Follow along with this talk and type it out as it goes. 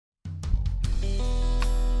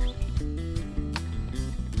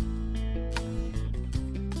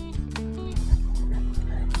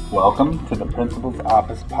Welcome to the Principal's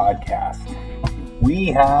Office podcast. We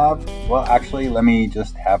have, actually, let me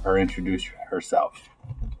just have her introduce herself.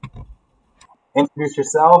 Introduce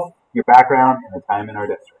yourself, your background, and the time in our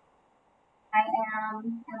district. I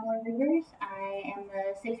am Emily Rivers. I am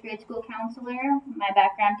the 6th grade school counselor. My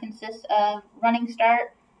background consists of Running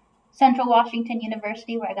Start, Central Washington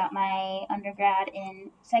University, where I got my undergrad in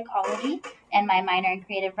psychology and my minor in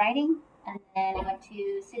creative writing. And then I went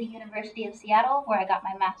to City University of Seattle, where I got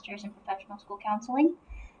my master's in professional school counseling.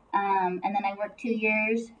 And then I worked 2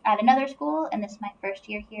 years at another school, and this is my first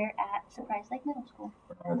year here at Surprise Lake Middle School.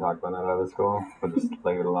 We're not going to talk about that other school. We'll just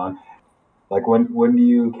leave it alone. Like, when do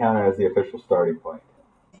you count it as the official starting point?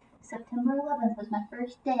 September 11th was my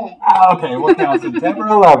first day. Okay, we'll count September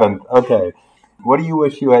 11th. Okay. What do you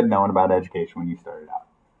wish you had known about education when you started out?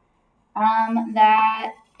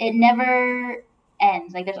 That it never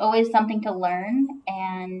ends. Like, there's always something to learn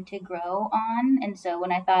and to grow on. And so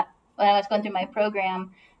when I was going through my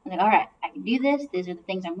program, I was like, all right, I can do this. These are the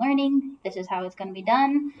things I'm learning. This is how it's going to be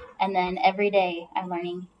done. And then every day I'm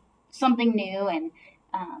learning something new and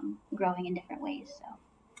growing in different ways. So.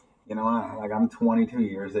 You know what? Like, I'm 22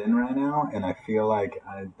 years in right now, and I feel like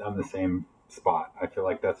I'm the same spot. I feel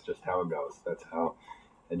like that's just how it goes. That's how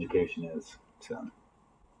education is. So,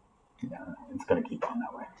 yeah, it's going to keep on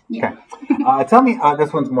that way. Yeah. Okay. Tell me,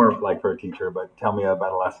 this one's more like for a teacher, but tell me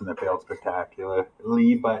about a lesson that failed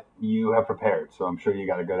spectacularly, but you have prepared, so I'm sure you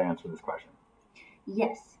got a good answer to this question.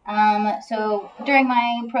 Yes. So during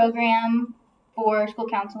my program for school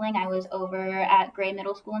counseling, I was over at Gray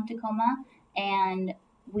Middle School in Tacoma, and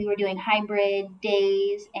we were doing hybrid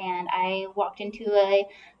days, and I walked into a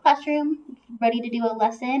classroom ready to do a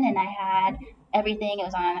lesson, and I had everything. It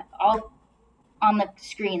was on the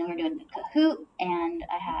screen, and we were doing the Kahoot, and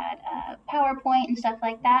I had PowerPoint and stuff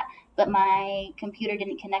like that, but my computer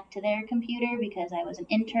didn't connect to their computer because I was an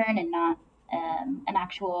intern and not an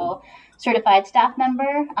actual certified staff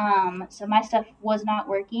member. So my stuff was not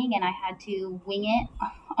working, and I had to wing it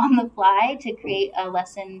on the fly to create a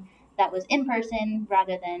lesson that was in person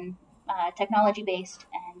rather than technology based,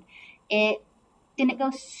 and it didn't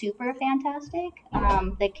go super fantastic.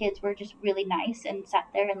 The kids were just really nice and sat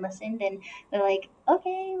there and listened, and they're like,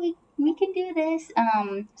 okay, we can do this.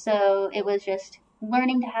 So it was just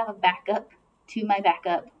learning to have a backup to my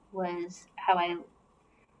backup was how I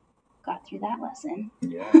got through that lesson.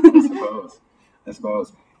 Yeah, I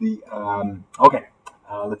suppose. Okay,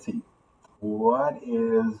 let's see. What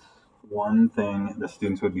is one thing the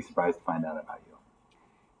students would be surprised to find out about you?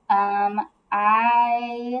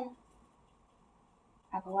 I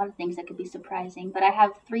have a lot of things that could be surprising, but I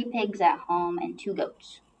have 3 pigs at home and 2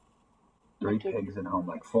 goats. 3 pigs at home,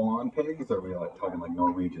 like full-on pigs, or are we like talking like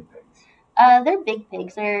Norwegian pigs? They're big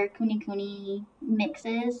pigs. They're kuni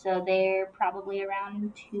mixes, so they're probably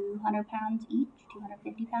around 200 pounds each,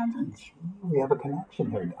 250 pounds each. We have a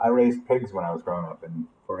connection here. I raised pigs when I was growing up in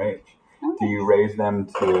 4-H. Oh, do you raise them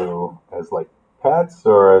as like pets,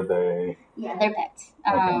 or are they? Yeah, they're pets.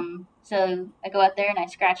 Okay. So I go out there and I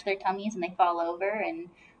scratch their tummies and they fall over and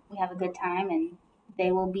we have a good time, and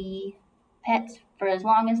they will be pets for as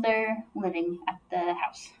long as they're living at the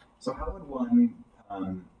house. So how would one?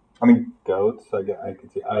 Goats. I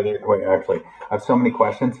could see either. Wait, actually, I have so many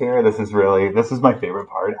questions here. This is my favorite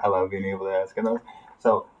part. I love being able to ask those.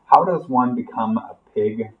 So, how does one become a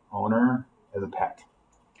pig owner as a pet?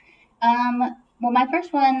 Well, my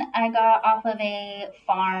first one I got off of a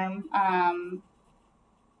farm.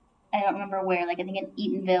 I don't remember where. Like, I think in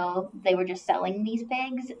Eatonville, they were just selling these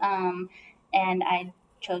pigs. And I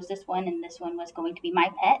chose this one, and this one was going to be my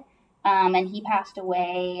pet. And he passed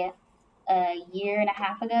away a year and a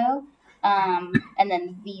half ago. And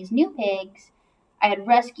then these new pigs, I had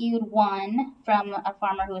rescued one from a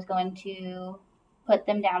farmer who was going to put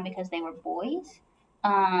them down because they were boys.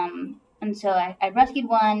 And so I rescued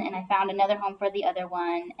one, and I found another home for the other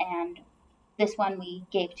one, and this one we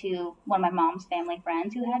gave to one of my mom's family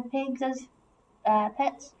friends who had pigs as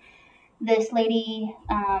pets. This lady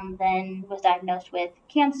then was diagnosed with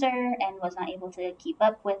cancer and was not able to keep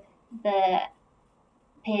up with the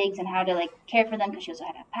pigs and how to like care for them because she also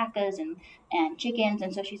had alpacas and chickens,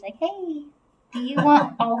 and so she's like, hey, do you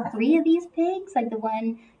want all 3 of these pigs, like the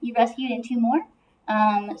one you rescued and 2 more?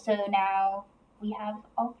 So now we have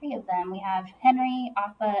all 3 of them. We have Henry,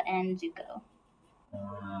 Appa, and Zuko.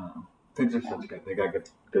 Pigs are such good. They got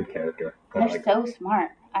good character. They're so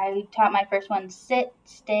smart. I taught my first one sit,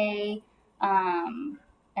 stay, and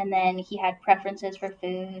then he had preferences for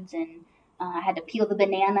foods, and I had to peel the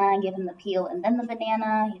banana and give him the peel and then the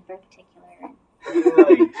banana. He's very particular.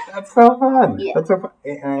 Really? That's so fun. Yeah. That's so fun.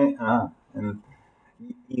 And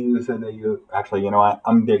You said that you actually, you know what?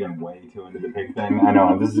 I'm digging way too into the pig thing. I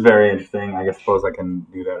know this is very interesting. I guess suppose I can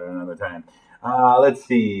do that at another time. Let's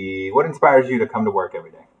see. What inspires you to come to work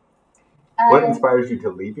every day? What Uh, inspires you to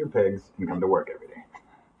leave your pigs and come to work every day?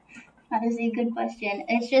 that is a good question.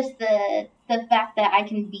 It's just the fact that I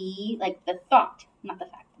can be like the thought, not the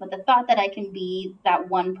fact, but the thought that I can be that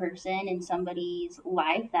one person in somebody's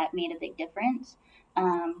life that made a big difference.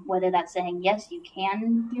 Whether that's saying yes, you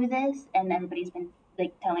can do this, and everybody's been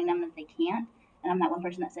like telling them that they can't, and I'm that one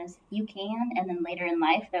person that says you can, and then later in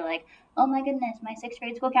life they're like, oh my goodness, my sixth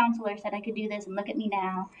grade school counselor said I could do this, and look at me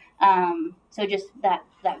now. So just that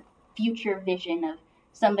future vision of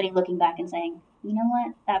somebody looking back and saying, you know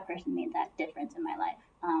what, that person made that difference in my life,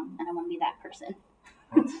 and I want to be that person.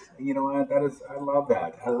 That's, you know what? That is, I love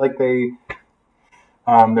that. I like they.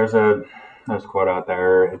 There's a quote out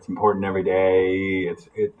there. It's important every day.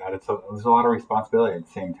 There's a lot of responsibility at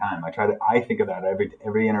the same time. I think of that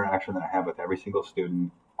every interaction that I have with every single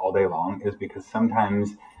student all day long is because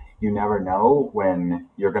sometimes you never know when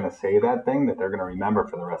you're going to say that thing that they're going to remember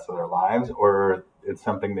for the rest of their lives, or it's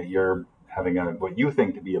something that you're having what you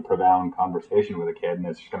think to be a profound conversation with a kid, and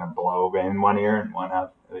it's just going to blow in one ear and one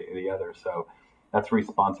out the other. So that's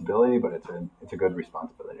responsibility, but it's a good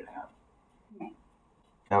responsibility to have.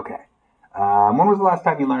 Okay. When was the last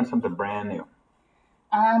time you learned something brand new?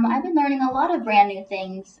 I've been learning a lot of brand new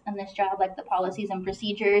things in this job, like the policies and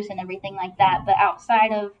procedures and everything like that. But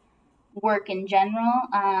outside of work in general,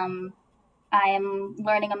 I am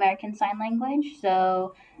learning American Sign Language.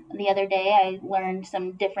 So the other day I learned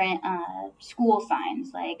some different school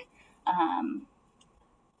signs, like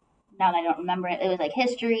now that I don't remember it, it was like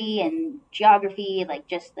history and geography, like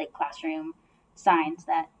just like classroom signs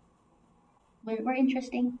that were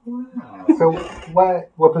interesting. Wow. So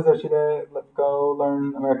what possessed you to go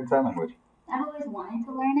learn American Sign Language? I've always wanted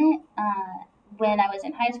to learn it. When I was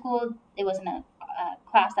in high school, it wasn't a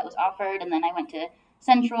class that was offered, and then I went to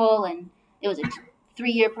Central, and it was a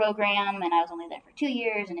 3-year program, and I was only there for 2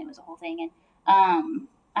 years, and it was a whole thing. And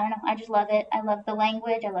I don't know, I just love it. I love the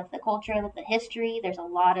language, I love the culture, I love the history. There's a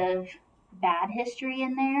lot of bad history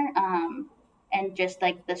in there, and just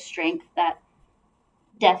like the strength that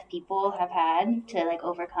deaf people have had to like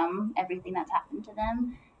overcome everything that's happened to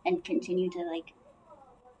them and continue to like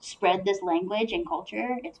spread this language and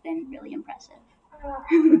culture. It's been really impressive.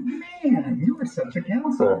 Man, you were such a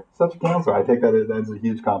counselor. Such a counselor. I take that as a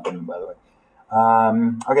huge compliment, by the way.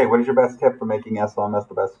 Okay, what is your best tip for making SLMS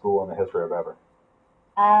the best school in the history of ever?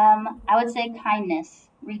 I would say kindness,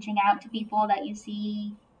 reaching out to people that you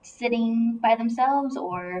see sitting by themselves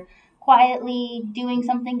or quietly doing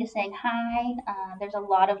something, just saying hi. There's a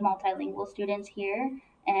lot of multilingual students here,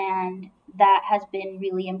 and that has been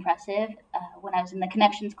really impressive. When I was in the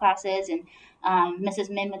connections classes, and Mrs.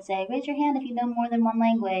 Min would say, raise your hand if you know more than one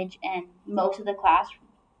language, and most of the class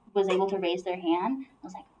was able to raise their hand. I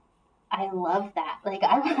was like, I love that. Like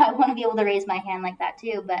I want to be able to raise my hand like that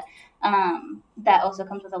too, but that also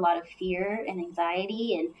comes with a lot of fear and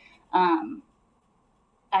anxiety, and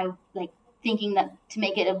I like thinking that to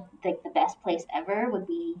make it like the best place ever would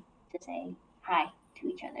be to say hi to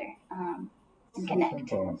each other and So connect.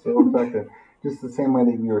 simple, so effective. Just the same way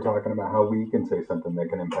that you were talking about how we can say something that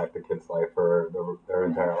can impact a kid's life or their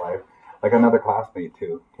entire life. Like another classmate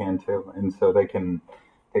too can too, and so they can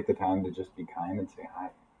take the time to just be kind and say hi.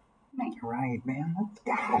 Right. Right, man.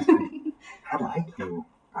 Gosh, I like you.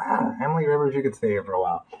 Emily Rivers, you could stay here for a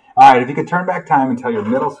while. All right, if you could turn back time and tell your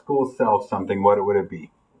middle school self something, what would it be?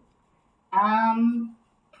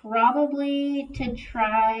 Probably to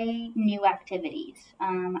try new activities.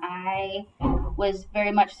 I was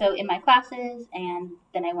very much so in my classes, and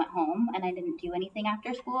then I went home and I didn't do anything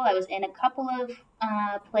after school. I was in a couple of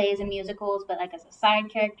plays and musicals, but like as a side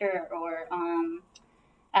character or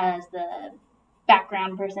as the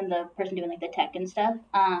background person, the person doing like the tech and stuff.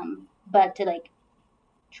 But to like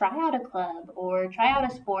try out a club or try out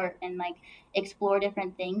a sport and like explore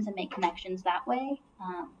different things and make connections that way.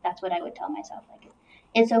 That's what I would tell myself. Like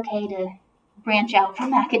it's okay to branch out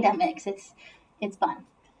from academics. It's fun.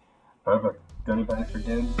 Perfect. Good advice for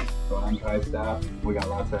kids. Go on, try stuff. We got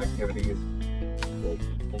lots of activities. We'll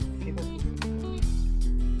keep it.